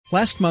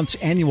Last month's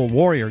annual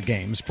Warrior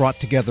Games brought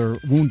together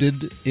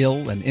wounded,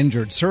 ill, and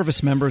injured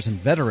service members and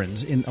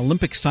veterans in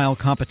Olympic-style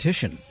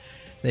competition.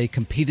 They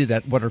competed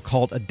at what are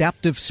called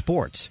adaptive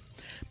sports.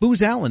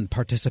 Booz Allen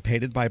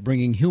participated by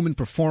bringing human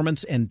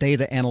performance and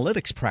data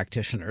analytics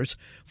practitioners.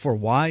 For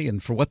why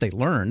and for what they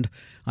learned,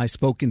 I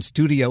spoke in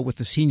studio with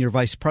the senior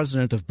vice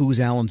president of Booz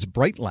Allen's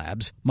Bright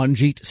Labs,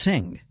 Manjeet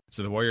Singh.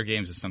 So the Warrior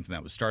Games is something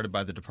that was started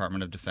by the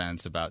Department of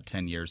Defense about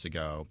 10 years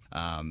ago.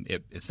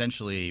 It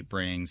essentially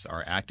brings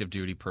our active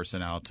duty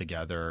personnel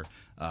together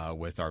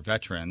with our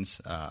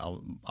veterans,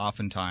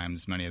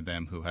 oftentimes many of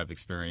them who have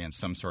experienced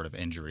some sort of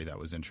injury that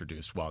was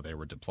introduced while they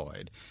were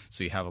deployed.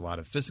 So you have a lot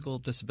of physical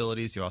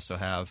disabilities. You also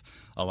have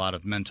a lot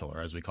of mental,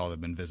 or as we call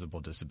them, invisible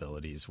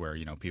disabilities, where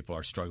people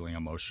are struggling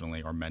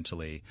emotionally or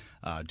mentally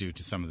due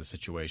to some of the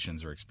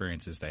situations or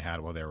experiences they had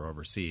while they were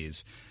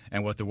overseas.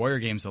 And what the Warrior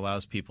Games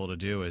allows people to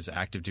do is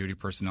active duty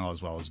personnel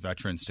as well as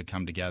veterans to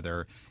come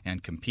together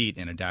and compete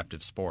in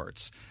adaptive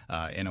sports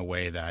in a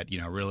way that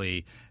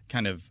really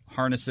kind of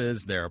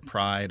harnesses their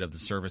pride of the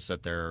service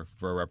that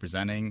we're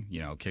representing,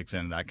 kicks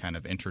in that kind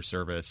of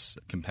inter-service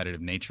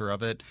competitive nature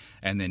of it,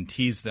 and then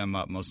tees them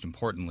up, most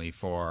importantly,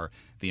 for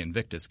the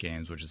Invictus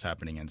Games, which is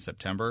happening in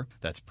September.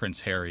 That's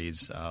Prince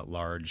Harry's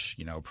large,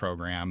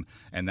 program,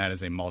 and that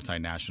is a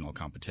multinational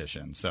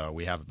competition. So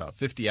we have about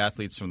 50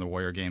 athletes from the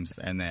Warrior Games,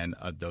 and then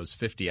those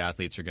 50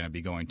 athletes are going to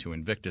be going to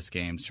Invictus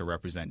Games to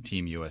represent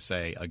Team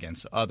USA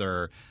against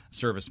other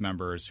service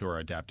members who are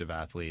adaptive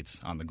athletes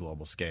on the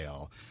global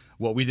scale.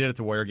 What we did at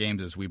the Warrior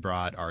Games is we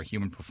brought our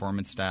human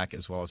performance stack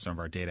as well as some of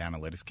our data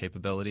analytics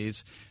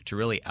capabilities to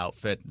really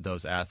outfit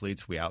those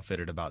athletes. We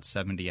outfitted about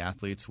 70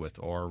 athletes with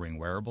Oura Ring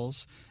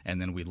wearables, and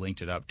then we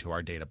linked it up to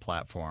our data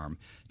platform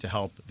to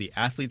help the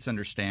athletes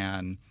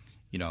understand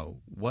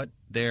what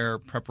their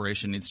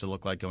preparation needs to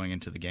look like going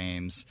into the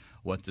games,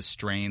 what the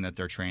strain that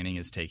their training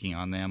is taking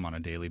on them on a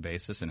daily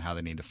basis and how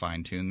they need to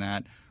fine-tune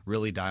that,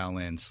 really dial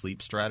in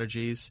sleep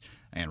strategies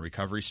and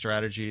recovery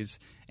strategies,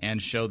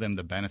 and show them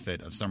the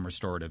benefit of some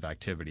restorative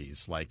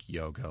activities like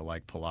yoga,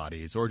 like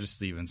Pilates, or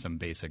just even some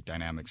basic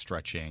dynamic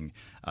stretching.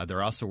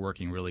 They're also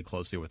working really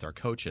closely with our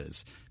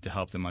coaches to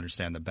help them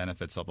understand the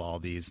benefits of all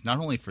these, not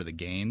only for the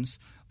games,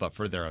 but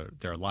for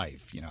their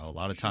life. A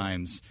lot of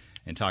times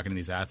in talking to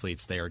these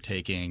athletes, they are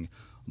taking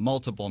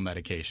multiple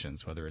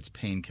medications, whether it's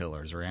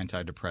painkillers or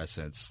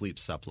antidepressants, sleep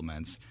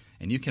supplements,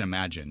 and you can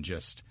imagine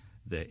just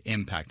the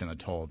impact and the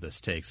toll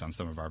this takes on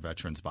some of our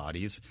veterans'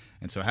 bodies.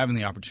 And so having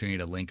the opportunity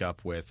to link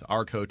up with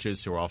our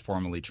coaches who are all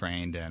formally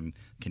trained in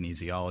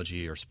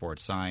kinesiology or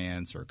sports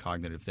science or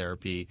cognitive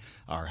therapy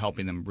are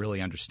helping them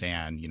really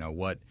understand,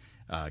 what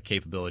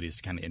capabilities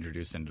to kind of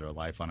introduce into their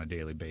life on a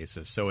daily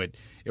basis. So it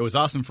was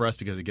awesome for us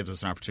because it gives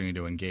us an opportunity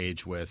to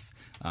engage with,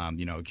 a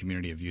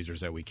community of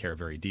users that we care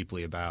very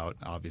deeply about,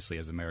 obviously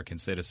as American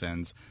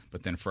citizens,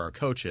 but then for our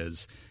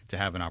coaches to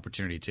have an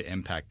opportunity to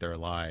impact their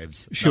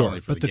lives. Sure,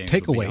 but the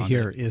takeaway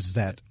here is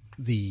that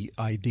the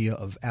idea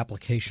of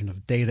application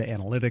of data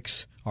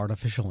analytics,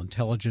 artificial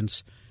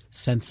intelligence,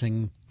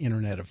 sensing,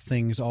 Internet of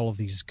Things, all of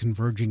these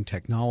converging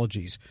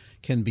technologies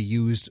can be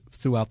used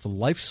throughout the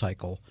life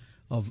cycle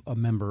of a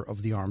member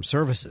of the armed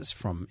services,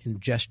 from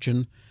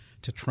ingestion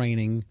to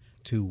training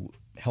to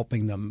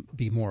helping them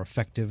be more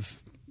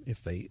effective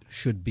if they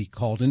should be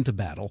called into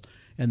battle,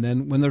 and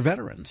then when they're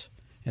veterans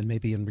and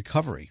maybe in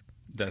recovery.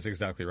 That's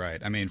exactly right.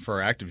 I mean, for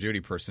our active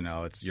duty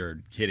personnel, you're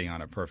hitting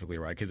on it perfectly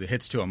right because it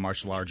hits to a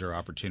much larger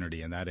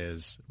opportunity, and that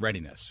is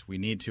readiness. We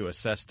need to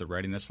assess the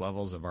readiness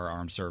levels of our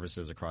armed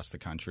services across the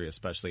country,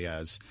 especially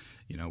as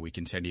we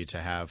continue to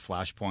have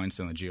flashpoints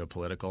on the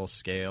geopolitical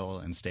scale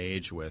and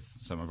stage with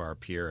some of our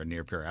peer and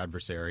near-peer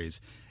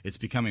adversaries. It's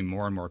becoming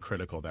more and more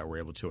critical that we're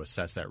able to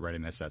assess that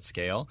readiness at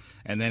scale.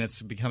 And then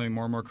it's becoming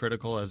more and more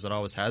critical, as it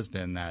always has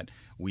been, that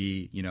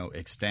we,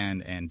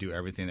 extend and do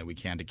everything that we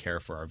can to care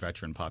for our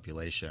veteran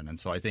population. And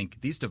so I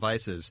think these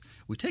devices,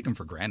 we take them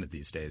for granted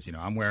these days.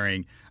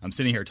 I'm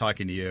sitting here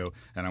talking to you,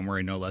 and I'm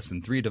wearing no less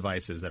than 3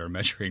 devices that are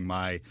measuring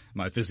my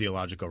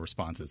physiological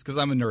responses because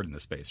I'm a nerd in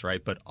this space,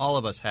 right? But all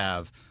of us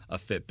have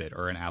a Fitbit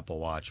or an Apple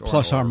Watch. Or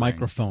plus, our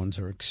microphones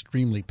are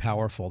extremely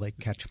powerful. They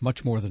catch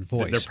much more than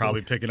voice. They're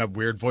probably picking up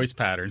weird voice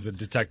patterns and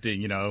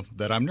detecting,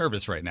 that I'm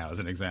nervous right now, as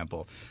an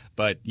example.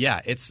 But yeah,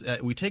 it's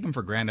we take them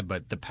for granted,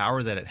 but the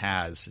power that it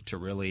has to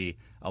really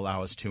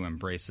allow us to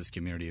embrace this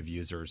community of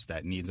users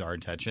that needs our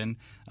attention,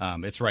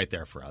 it's right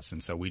there for us.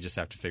 And so we just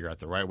have to figure out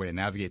the right way to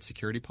navigate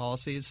security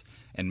policies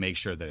and make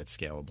sure that it's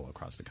scalable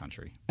across the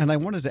country. And I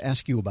wanted to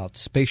ask you about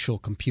spatial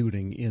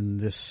computing in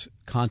this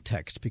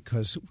context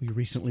because we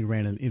recently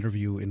ran an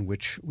interview in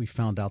which we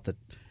found out that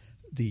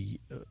the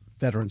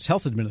Veterans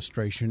Health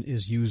Administration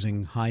is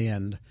using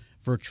high-end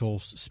virtual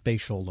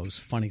spatial, those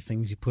funny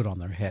things you put on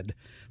their head,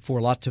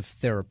 for lots of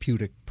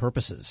therapeutic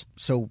purposes.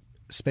 So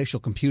spatial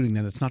computing,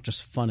 then, it's not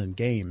just fun and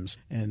games.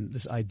 And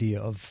this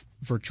idea of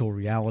virtual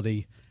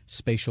reality,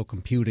 spatial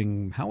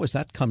computing, how is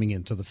that coming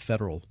into the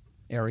federal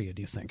area,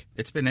 do you think?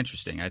 It's been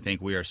interesting. I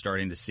think we are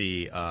starting to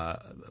see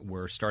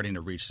we're starting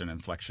to reach an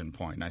inflection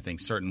point. And I think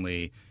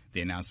certainly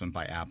the announcement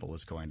by Apple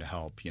is going to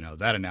help. You know,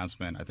 that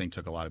announcement, I think,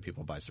 took a lot of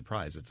people by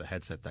surprise. It's a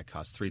headset that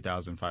costs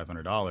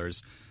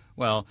 $3,500.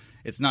 Well,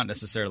 it's not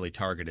necessarily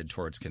targeted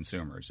towards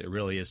consumers. It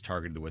really is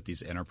targeted with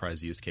these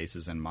enterprise use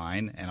cases in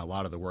mind, and a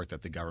lot of the work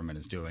that the government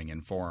is doing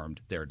informed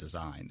their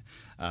design.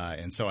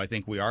 And so I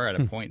think we are at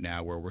a point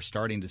now where we're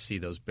starting to see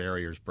those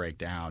barriers break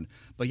down.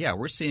 But yeah,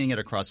 we're seeing it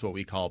across what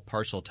we call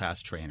partial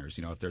task trainers.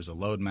 You know, if there's a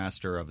load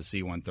master of a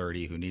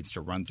C-130 who needs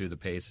to run through the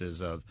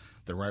paces of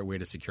the right way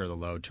to secure the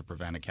load to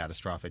prevent a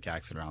catastrophic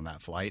accident on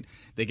that flight,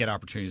 they get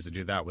opportunities to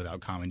do that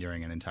without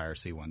commandeering an entire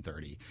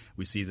C-130.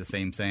 We see the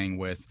same thing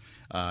with,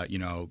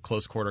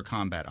 close quarter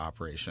combat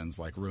operations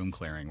like room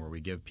clearing, where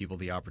we give people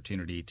the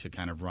opportunity to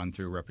kind of run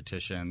through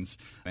repetitions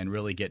and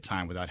really get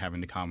time without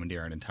having to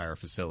commandeer an entire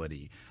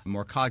facility.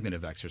 More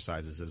cognitive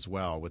exercises as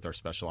well with our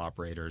special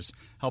operators,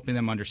 helping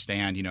them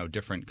understand,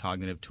 different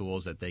cognitive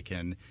tools that they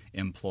can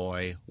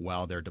employ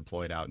while they're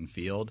deployed out in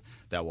field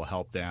that will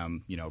help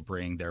them,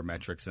 bring their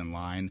metrics in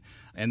line.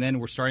 And then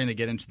we're starting to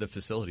get into the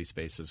facility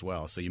space as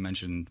well. So you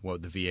mentioned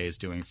what the VA is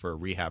doing for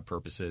rehab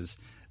purposes.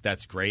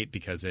 That's great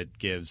because it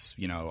gives,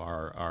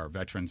 our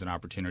veterans an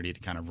opportunity to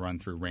kind of run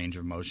through range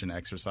of motion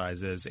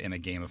exercises in a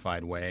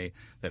gamified way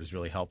that is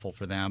really helpful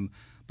for them.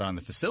 But on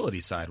the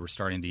facility side, we're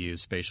starting to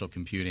use spatial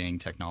computing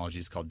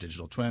technologies called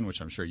digital twin,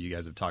 which I'm sure you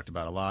guys have talked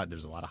about a lot.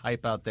 There's a lot of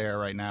hype out there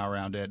right now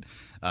around it.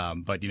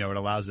 But, it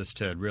allows us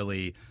to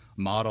really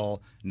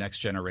model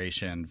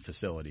next-generation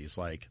facilities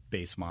like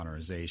base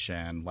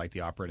modernization, like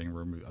the operating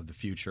room of the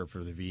future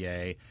for the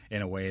VA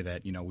in a way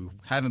that, we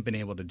haven't been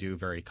able to do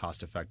very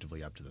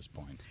cost-effectively up to this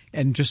point.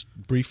 And just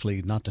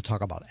briefly, not to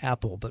talk about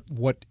Apple, but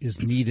what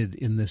is needed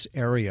in this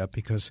area,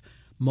 because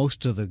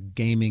most of the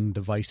gaming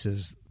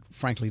devices,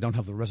 frankly, don't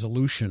have the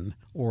resolution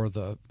or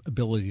the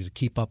ability to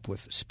keep up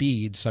with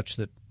speed such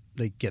that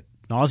they get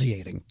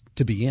nauseating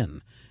to be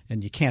in.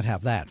 And you can't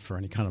have that for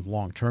any kind of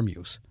long-term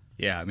use.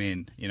 Yeah, I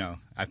mean,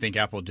 I think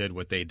Apple did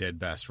what they did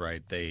best,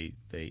 right? They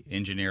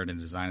engineered and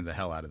designed the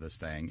hell out of this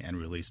thing and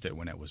released it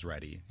when it was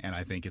ready. And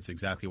I think it's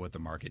exactly what the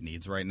market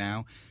needs right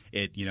now.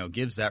 It,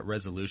 gives that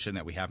resolution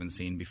that we haven't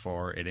seen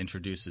before. It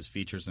introduces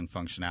features and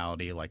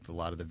functionality like a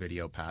lot of the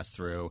video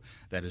pass-through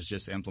that is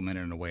just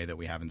implemented in a way that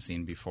we haven't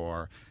seen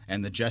before.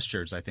 And the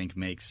gestures, I think,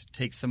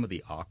 takes some of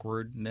the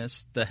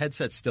awkwardness. The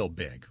headset's still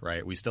big,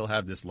 right? We still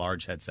have this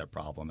large headset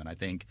problem, and I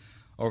think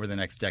over the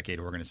next decade,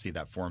 we're going to see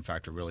that form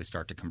factor really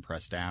start to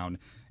compress down,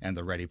 and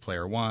the Ready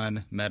Player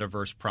One,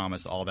 Metaverse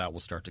promise, all that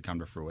will start to come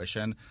to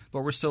fruition.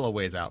 But we're still a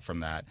ways out from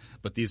that.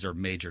 But these are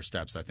major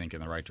steps, I think,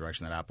 in the right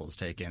direction that Apple has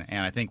taken.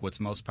 And I think what's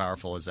most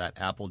powerful is that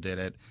Apple did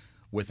it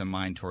with a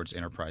mind towards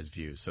enterprise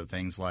views. So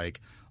things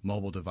like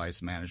mobile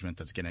device management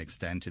that's going to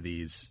extend to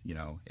these,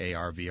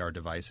 AR, VR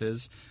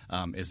devices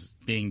is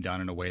being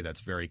done in a way that's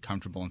very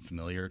comfortable and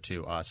familiar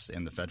to us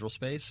in the federal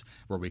space,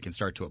 where we can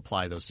start to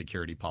apply those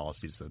security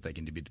policies so that they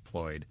can be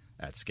deployed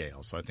at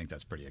scale. So I think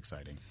that's pretty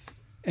exciting.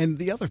 And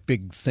the other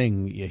big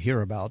thing you hear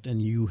about,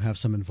 and you have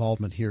some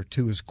involvement here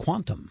too, is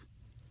quantum.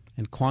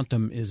 And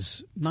quantum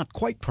is not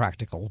quite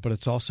practical, but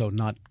it's also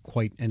not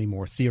quite any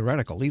more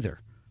theoretical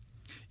either.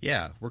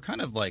 Yeah, we're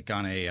kind of like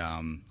on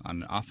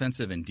an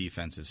offensive and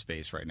defensive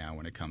space right now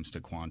when it comes to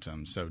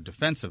quantum. So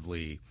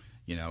defensively,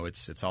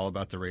 it's all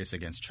about the race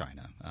against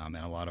China and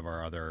a lot of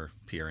our other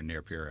peer and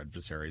near-peer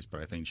adversaries.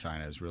 But I think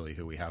China is really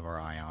who we have our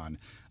eye on.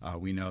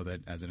 We know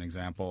that, as an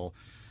example,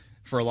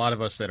 for a lot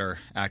of us that are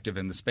active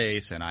in the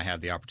space, and I have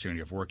the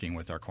opportunity of working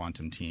with our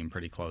quantum team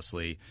pretty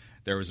closely,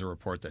 there was a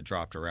report that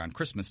dropped around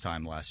Christmas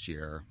time last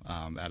year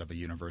out of a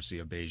University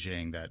of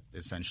Beijing that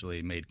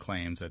essentially made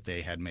claims that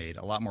they had made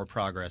a lot more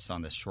progress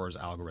on this Shor's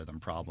algorithm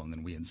problem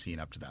than we had seen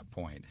up to that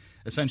point.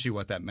 Essentially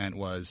what that meant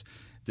was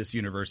this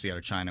university out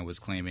of China was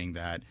claiming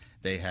that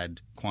they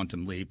had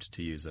quantum leaped,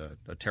 to use a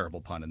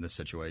terrible pun in this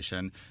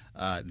situation,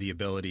 the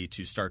ability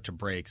to start to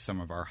break some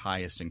of our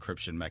highest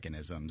encryption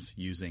mechanisms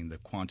using the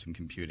quantum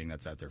computing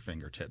that's at their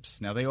fingertips.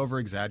 Now, they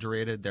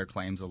over-exaggerated their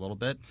claims a little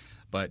bit,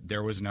 but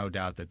there was no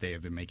doubt that they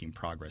have been making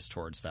progress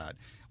towards that.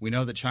 We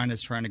know that China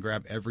is trying to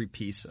grab every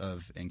piece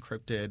of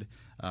encrypted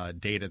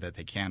data that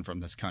they can from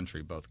this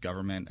country, both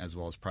government as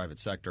well as private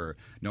sector,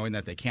 knowing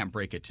that they can't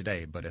break it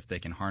today, but if they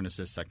can harness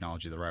this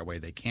technology the right way,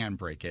 they can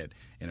break it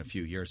in a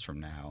few years from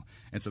now.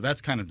 And so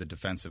that's kind of the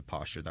defensive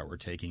posture that we're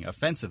taking.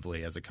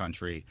 Offensively, as a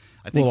country,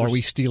 I think. Well, are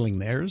we stealing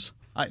theirs?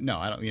 No,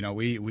 I don't.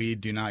 We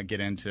do not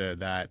get into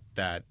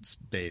that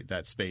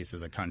space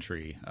as a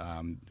country.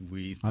 I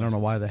don't know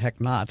why the heck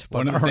not.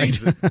 But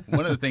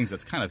one of the things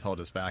that's kind of held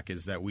us back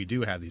is that we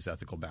do have these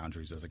ethical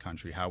boundaries as a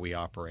country, how we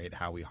operate,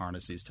 how we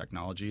harness these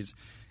technologies,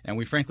 and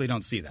we frankly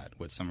don't see that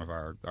with some of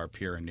our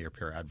peer and near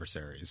peer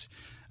adversaries.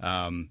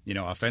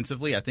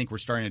 Offensively, I think we're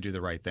starting to do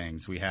the right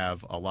things. We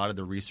have a lot of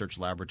the research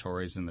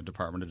laboratories in the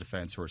Department of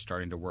Defense who are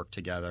starting to work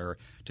together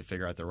to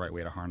figure out the right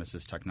way to harness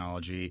this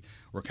technology.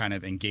 We're kind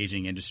of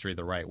engaging industry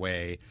the right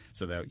way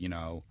so that,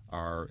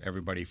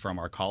 everybody from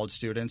our college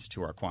students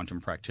to our quantum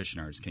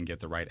practitioners can get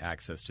the right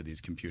access to these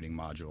computing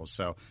modules.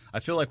 So I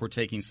feel like we're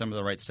taking some of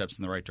the right steps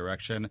in the right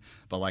direction,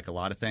 but like a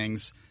lot of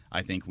things,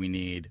 I think we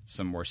need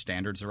some more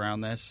standards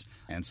around this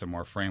and some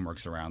more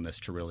frameworks around this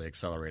to really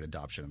accelerate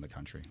adoption in the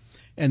country.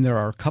 And there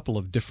are a couple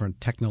of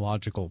different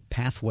technological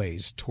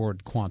pathways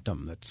toward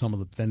quantum that some of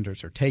the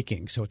vendors are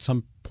taking. So at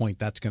some point,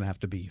 that's going to have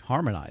to be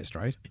harmonized,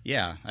 right?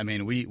 Yeah. I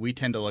mean, we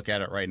tend to look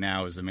at it right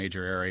now as the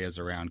major areas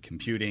around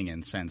computing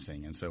and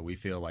sensing. And so we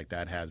feel like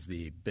that has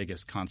the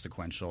biggest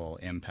consequential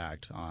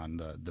impact on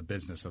the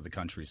business of the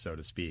country, so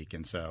to speak.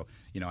 And so,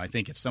 I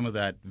think if some of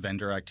that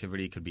vendor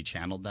activity could be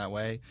channeled that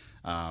way,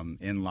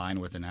 in line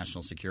with the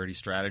national security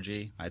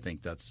strategy, I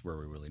think that's where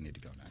we really need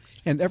to go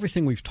next. And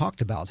everything we've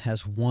talked about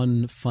has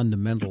one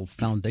fundamental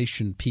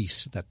foundation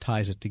piece that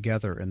ties it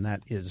together, and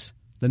that is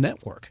the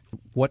network.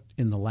 What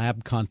in the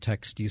lab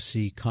context do you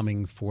see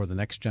coming for the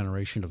next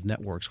generation of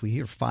networks? We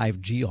hear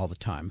 5G all the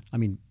time. I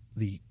mean,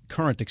 the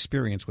current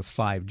experience with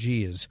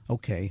 5G is,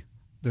 okay,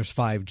 there's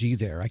 5G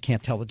there. I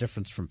can't tell the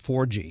difference from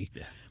 4G,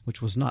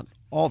 which was not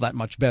all that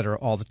much better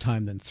all the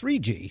time than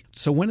 3G.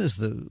 So when is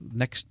the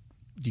next,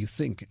 do you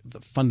think, the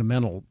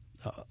fundamental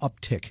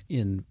uptick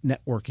in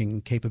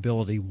networking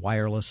capability,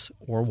 wireless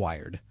or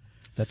wired,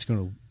 that's going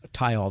to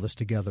tie all this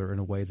together in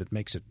a way that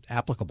makes it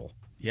applicable?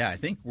 Yeah, I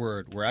think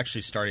we're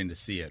actually starting to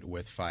see it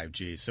with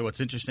 5G. So what's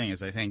interesting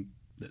is I think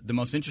the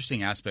most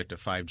interesting aspect of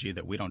 5G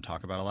that we don't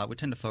talk about a lot, we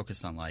tend to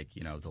focus on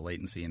the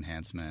latency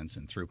enhancements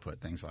and throughput,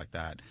 things like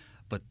that.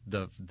 But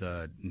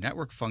the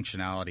network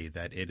functionality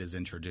that it has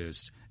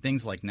introduced,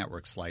 things like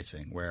network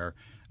slicing, where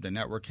the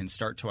network can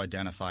start to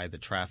identify the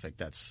traffic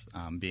that's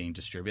being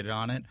distributed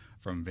on it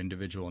from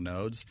individual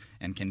nodes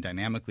and can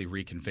dynamically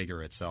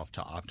reconfigure itself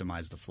to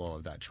optimize the flow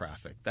of that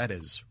traffic. That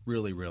is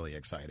really, really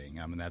exciting.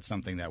 And that's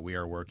something that we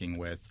are working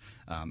with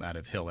out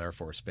of Hill Air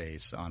Force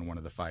Base on one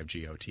of the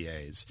 5G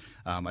OTAs.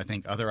 I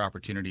think other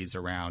opportunities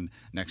around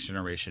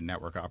next-generation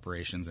network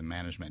operations and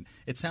management.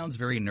 It sounds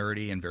very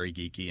nerdy and very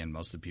geeky, and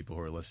most of the people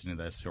who are listening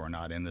to this who are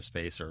not in the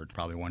space are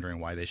probably wondering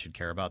why they should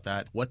care about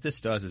that. What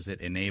this does is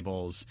it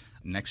enables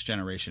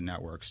next-generation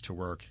networks to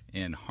work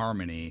in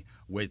harmony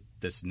with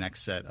this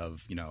next set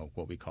of,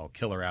 what we call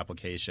killer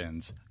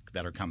applications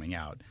that are coming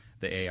out.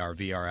 The AR,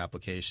 VR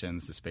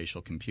applications, the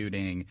spatial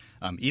computing,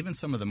 even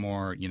some of the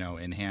more,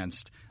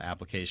 enhanced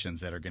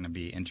applications that are going to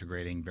be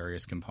integrating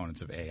various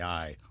components of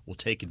AI will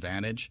take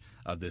advantage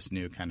of this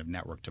new kind of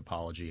network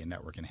topology and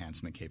network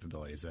enhancement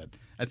capabilities that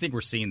I think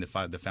we're seeing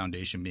the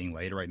foundation being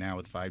laid right now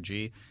with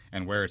 5G,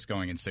 and where it's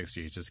going in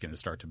 6G is just going to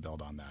start to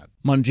build on that.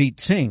 Manjeet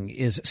Singh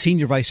is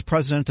Senior Vice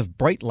President of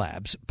Bright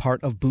Labs,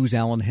 part of Booz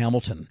Allen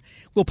Hamilton.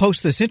 We'll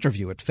post this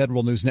interview at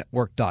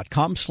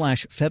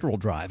federalnewsnetwork.com/Federal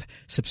Drive.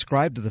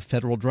 Subscribe to the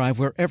Federal Drive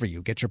wherever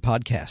you get your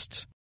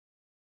podcasts.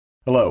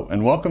 Hello,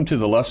 and welcome to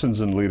the Lessons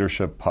in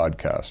Leadership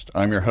podcast.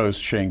 I'm your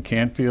host, Shane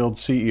Canfield,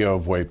 CEO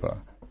of WEPA.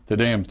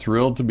 Today I'm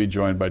thrilled to be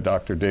joined by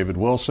Dr. David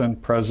Wilson,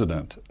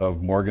 President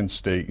of Morgan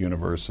State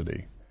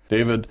University.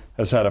 David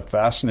has had a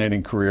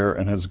fascinating career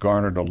and has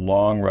garnered a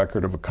long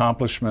record of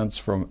accomplishments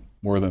from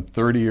more than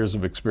 30 years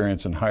of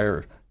experience in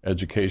higher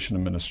education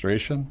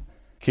administration.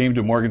 Came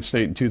to Morgan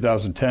State in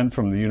 2010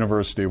 from the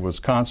University of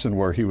Wisconsin,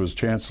 where he was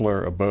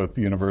chancellor of both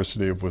the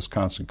University of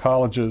Wisconsin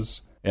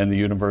Colleges and the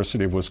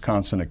University of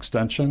Wisconsin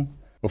Extension.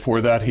 Before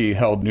that, he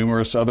held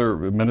numerous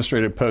other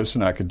administrative posts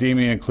in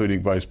academia,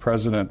 including vice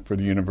president for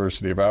the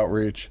University of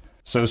Outreach,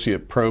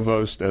 associate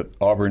provost at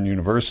Auburn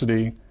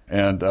University,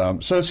 and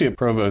associate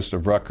provost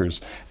of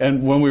Rutgers.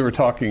 And when we were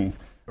talking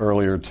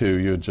earlier, too,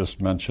 you had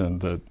just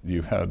mentioned that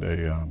you had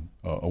a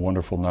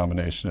wonderful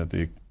nomination at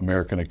the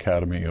American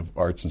Academy of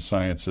Arts and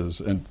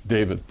Sciences. And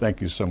David, thank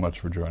you so much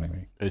for joining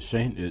me.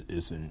 Shane, it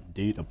is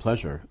indeed a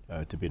pleasure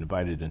to be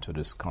invited into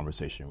this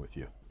conversation with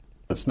you.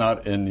 It's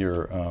not in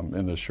your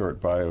in the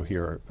short bio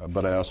here,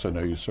 but I also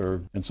know you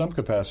served in some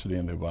capacity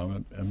in the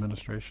Obama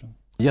administration.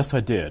 Yes, I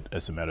did,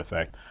 as a matter of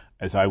fact.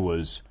 As I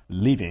was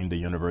leaving the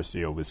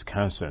University of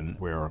Wisconsin,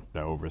 where I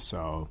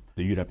oversaw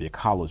the UW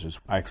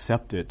colleges, I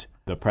accepted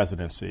the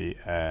presidency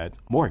at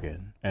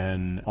Morgan.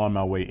 And on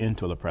my way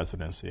into the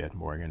presidency at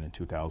Morgan in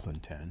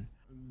 2010,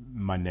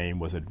 my name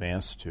was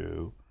advanced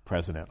to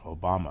President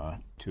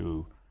Obama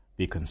to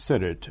be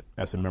considered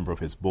as a member of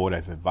his board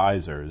of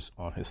advisors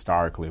on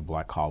historically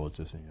black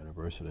colleges and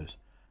universities.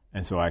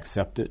 And so I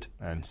accepted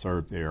and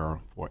served there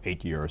for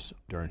 8 years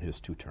during his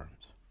 2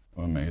 terms.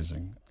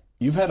 Amazing.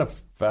 You've had a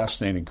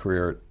fascinating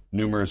career at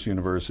numerous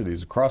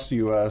universities across the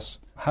U.S.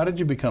 How did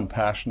you become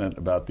passionate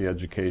about the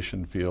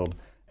education field,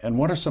 and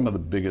what are some of the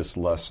biggest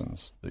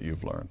lessons that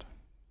you've learned?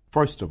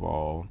 First of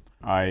all,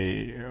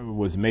 I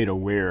was made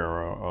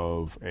aware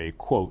of a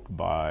quote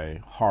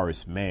by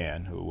Horace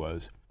Mann, who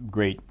was a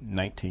great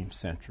 19th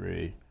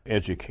century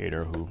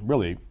educator who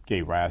really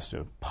gave rise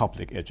to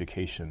public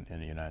education in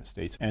the United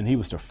States. And he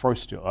was the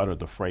first to utter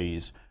the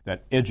phrase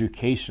that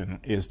education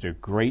is the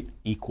great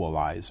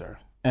equalizer.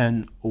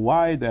 And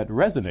why that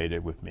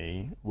resonated with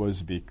me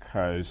was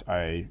because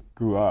I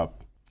grew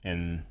up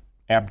in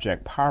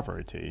abject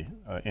poverty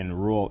in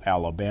rural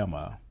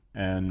Alabama,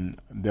 and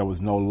there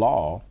was no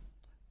law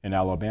in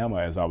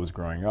Alabama as I was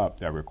growing up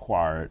that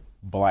required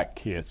black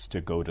kids to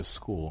go to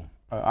school.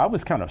 I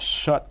was kind of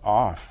shut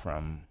off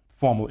from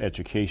formal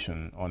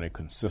education on a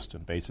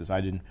consistent basis. I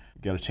didn't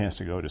get a chance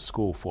to go to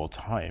school full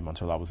time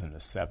until I was in the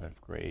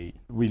 7th grade.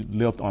 We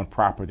lived on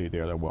property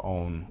there that were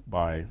owned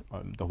by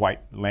the white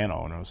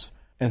landowners.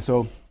 And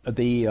so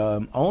the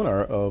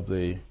owner of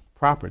the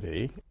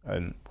property,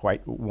 a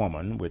white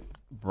woman, would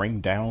bring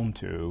down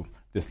to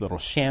this little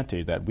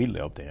shanty that we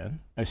lived in,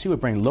 and she would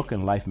bring Look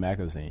and Life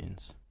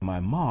magazines. My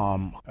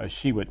mom,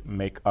 she would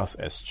make us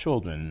as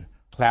children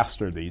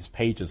plaster these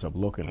pages of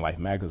Look and Life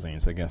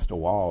magazines against the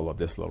wall of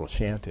this little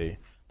shanty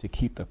to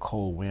keep the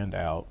cold wind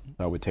out.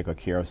 I would take a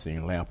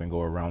kerosene lamp and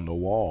go around the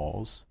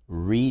walls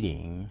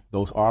reading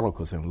those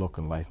articles in Look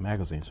and Life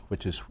magazines,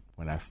 which is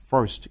when I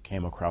first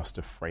came across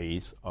the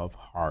phrase of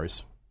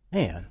Horace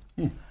Mann.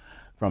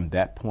 From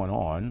that point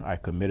on, I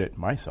committed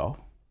myself,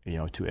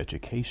 to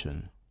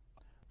education.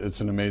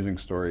 It's an amazing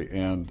story,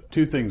 and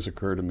two things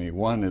occur to me.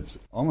 One, it's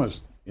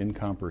almost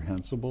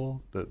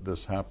incomprehensible that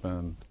this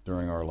happened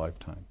during our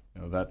lifetime.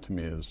 That to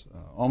me is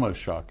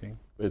almost shocking.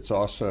 It's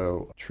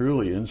also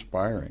truly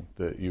inspiring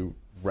that you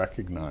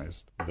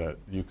recognized that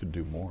you could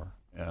do more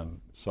and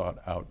sought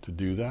out to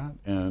do that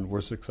and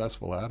were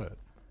successful at it.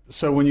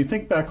 So when you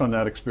think back on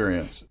that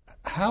experience,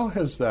 how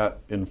has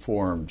that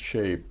informed,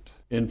 shaped,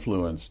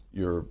 influenced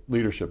your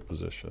leadership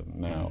position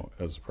now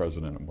as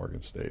president of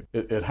Morgan State?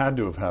 It had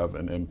to have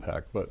an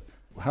impact, but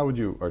how would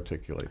you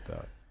articulate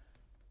that?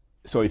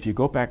 So if you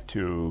go back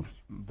to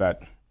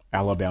that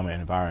Alabama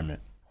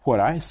environment, what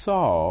I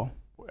saw,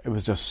 it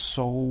was just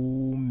so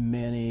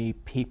many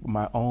people,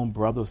 my own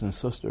brothers and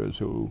sisters,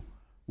 who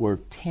were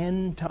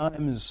 10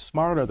 times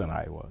smarter than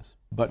I was.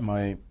 But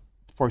my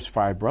first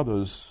 5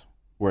 brothers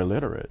were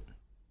illiterate.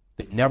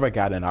 They never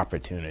got an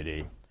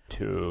opportunity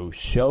to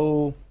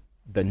show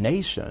the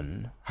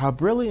nation how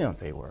brilliant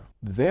they were.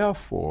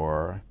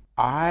 Therefore,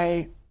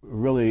 I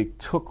really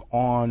took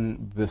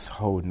on this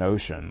whole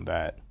notion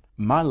that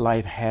my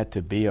life had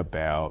to be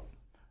about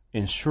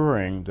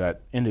ensuring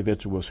that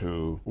individuals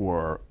who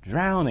were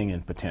drowning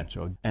in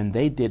potential and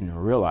they didn't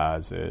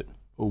realize it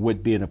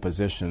would be in a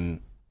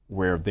position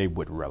where they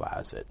would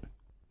realize it.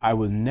 I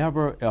was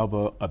never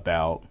ever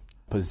about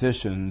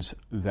positions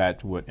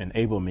that would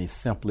enable me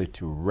simply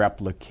to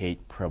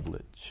replicate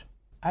privilege.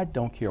 I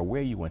don't care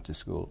where you went to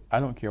school.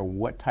 I don't care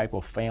what type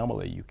of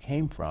family you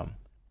came from.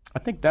 I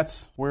think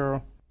that's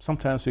where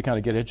sometimes we kind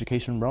of get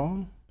education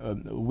wrong.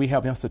 We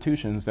have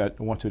institutions that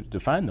want to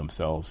define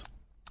themselves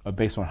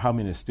based on how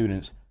many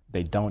students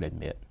they don't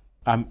admit.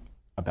 I'm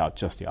about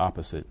just the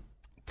opposite,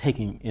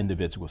 taking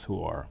individuals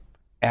who are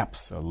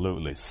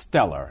absolutely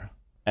stellar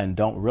and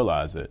don't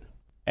realize it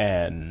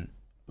and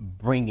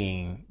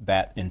bringing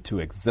that into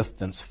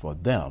existence for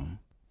them.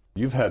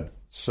 You've had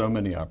so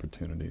many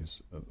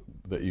opportunities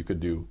that you could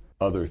do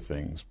other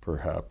things,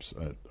 perhaps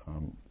at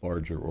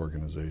larger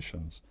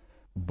organizations.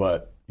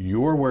 But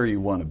you're where you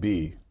want to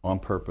be on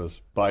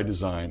purpose, by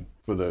design,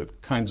 for the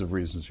kinds of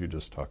reasons you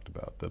just talked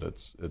about, that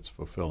it's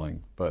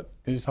fulfilling. But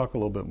can you talk a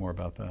little bit more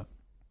about that?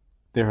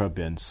 There have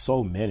been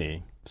so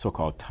many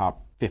so-called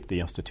top 50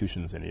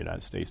 institutions in the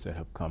United States that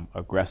have come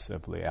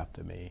aggressively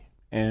after me.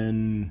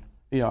 And,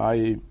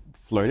 I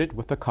flirted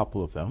with a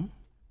couple of them,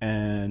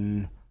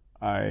 and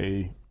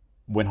I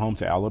went home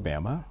to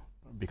Alabama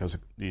because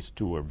these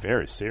two were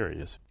very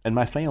serious. And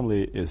my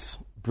family is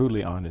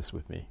brutally honest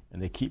with me, and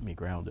they keep me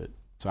grounded.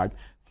 So I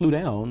flew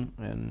down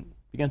and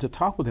began to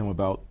talk with them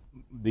about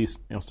these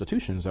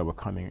institutions that were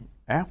coming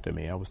after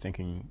me. I was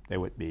thinking they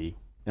would be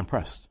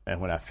impressed. And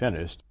when I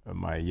finished,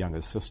 my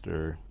youngest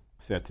sister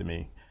said to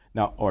me,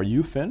 "Now, are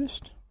you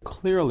finished?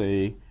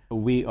 Clearly,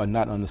 we are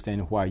not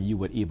understanding why you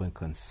would even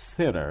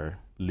consider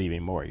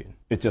leaving Morgan."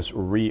 It just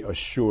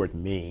reassured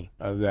me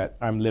that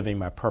I'm living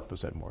my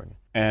purpose at Morgan.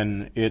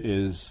 And it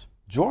is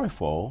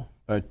joyful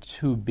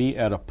to be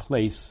at a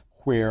place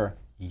where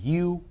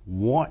you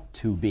want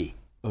to be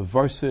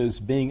versus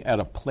being at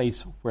a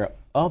place where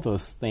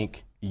others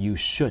think you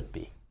should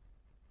be.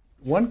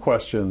 One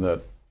question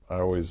that I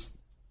always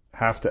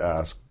have to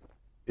ask,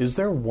 is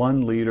there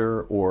one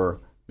leader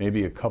or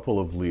maybe a couple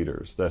of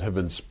leaders that have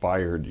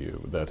inspired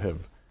you,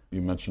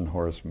 you mentioned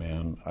Horace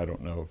Mann, I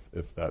don't know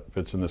if that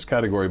fits in this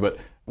category, but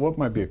what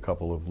might be a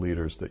couple of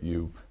leaders that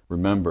you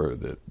remember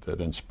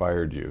that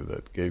inspired you,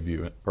 that gave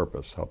you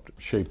purpose, helped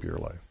shape your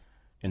life?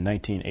 In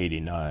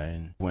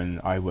 1989, when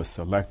I was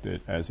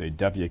selected as a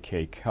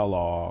W.K.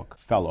 Kellogg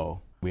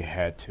Fellow, we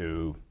had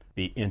to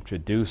be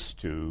introduced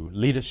to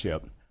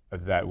leadership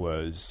that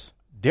was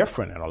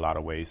different in a lot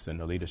of ways than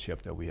the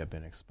leadership that we had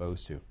been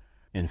exposed to.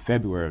 In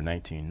February of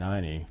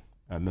 1990,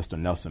 Mr.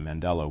 Nelson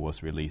Mandela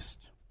was released.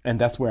 And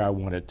that's where I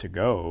wanted to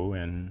go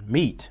and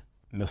meet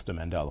Mr.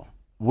 Mandela.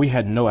 we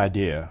had no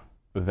idea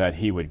that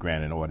he would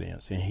grant an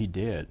audience, and he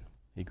did.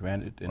 He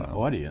granted an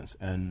audience,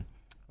 and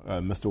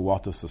Mr.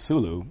 Walter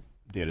Sisulu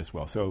did as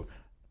well. So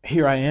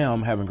here I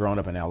am, having grown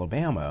up in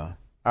Alabama.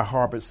 I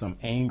harbored some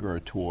anger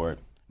toward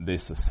the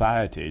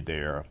society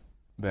there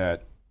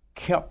that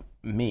kept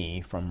me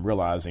from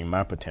realizing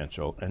my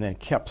potential, and then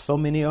kept so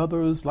many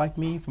others like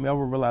me from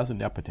ever realizing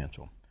their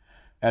potential.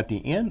 At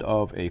the end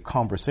of a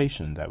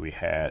conversation that we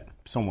had,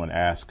 someone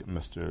asked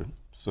Mr.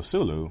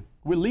 Sisulu,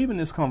 we're leaving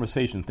this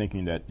conversation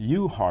thinking that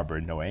you harbor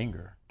no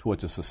anger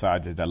towards a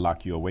society that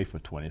locked you away for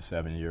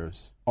 27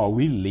 years. Are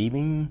we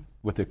leaving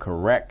with the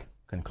correct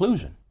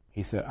conclusion?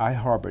 He said, I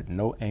harbored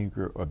no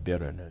anger or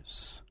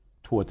bitterness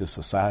toward the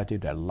society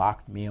that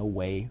locked me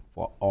away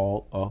for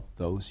all of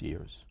those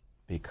years,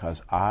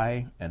 because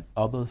I and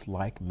others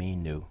like me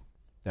knew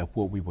that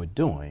what we were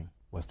doing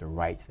was the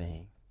right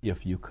thing.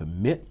 If you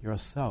commit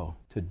yourself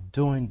to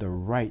doing the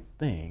right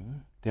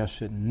thing, there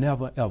should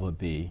never, ever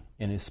be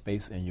any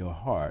space in your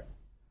heart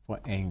for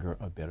anger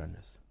or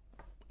bitterness.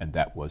 And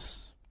that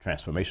was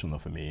transformational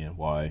for me, and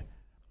why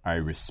I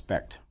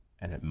respect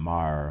and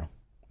admire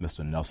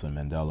Mr. Nelson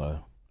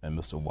Mandela and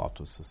Mr.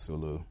 Walter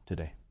Sisulu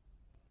today.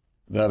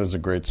 That is a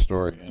great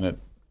story, and it,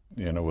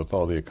 with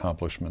all the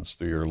accomplishments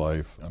through your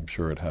life, I'm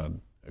sure it had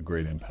a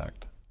great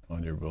impact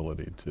on your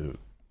ability to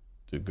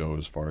go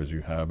as far as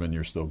you have, and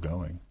you're still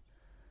going.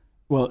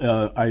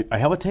 Well, I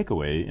have a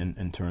takeaway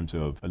in terms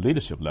of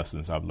leadership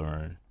lessons I've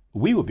learned.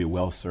 We would be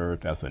well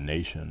served as a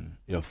nation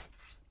if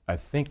I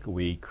think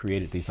we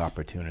created these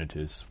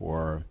opportunities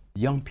for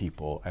young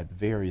people at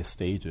various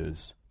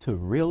stages to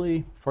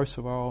really, first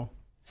of all,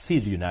 see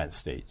the United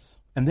States.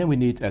 And then we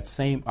need that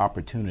same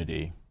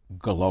opportunity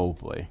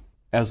globally.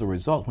 As a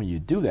result, when you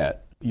do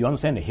that, you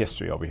understand the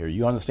history over here,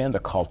 you understand the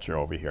culture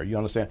over here, you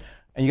understand,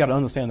 and you got to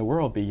understand the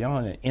world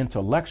beyond an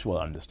intellectual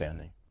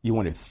understanding. You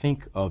want to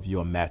think of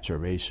your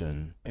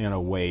maturation in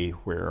a way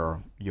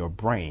where your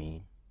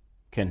brain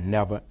can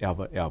never,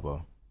 ever,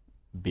 ever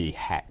be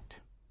hacked.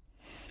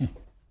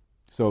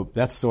 So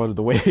that's sort of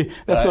the way.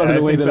 That's sort of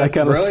the way that I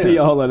kind of see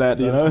all of that.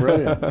 That's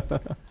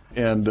brilliant.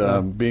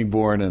 And being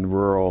born in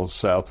rural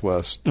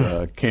Southwest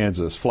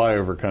Kansas,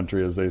 flyover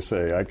country, as they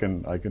say, I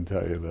can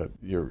tell you that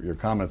your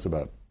comments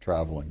about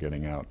travel and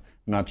getting out,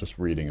 not just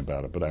reading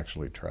about it, but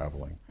actually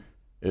traveling,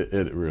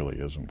 it really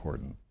is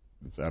important.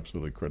 It's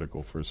absolutely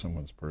critical for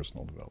someone's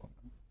personal development.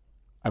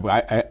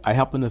 I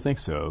happen to think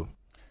so.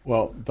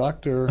 Well,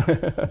 Dr.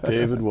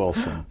 David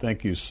Wilson,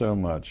 thank you so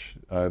much.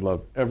 I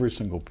love every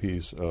single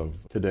piece of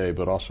today,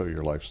 but also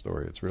your life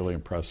story. It's really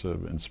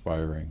impressive,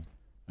 inspiring,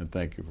 and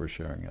thank you for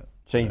sharing it.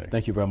 Shane,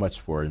 thank you very much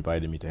for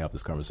inviting me to have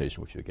this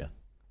conversation with you again.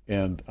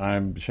 And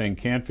I'm Shane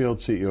Canfield,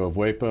 CEO of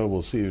WEPA.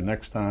 We'll see you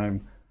next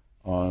time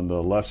on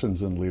the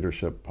Lessons in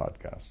Leadership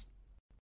podcast.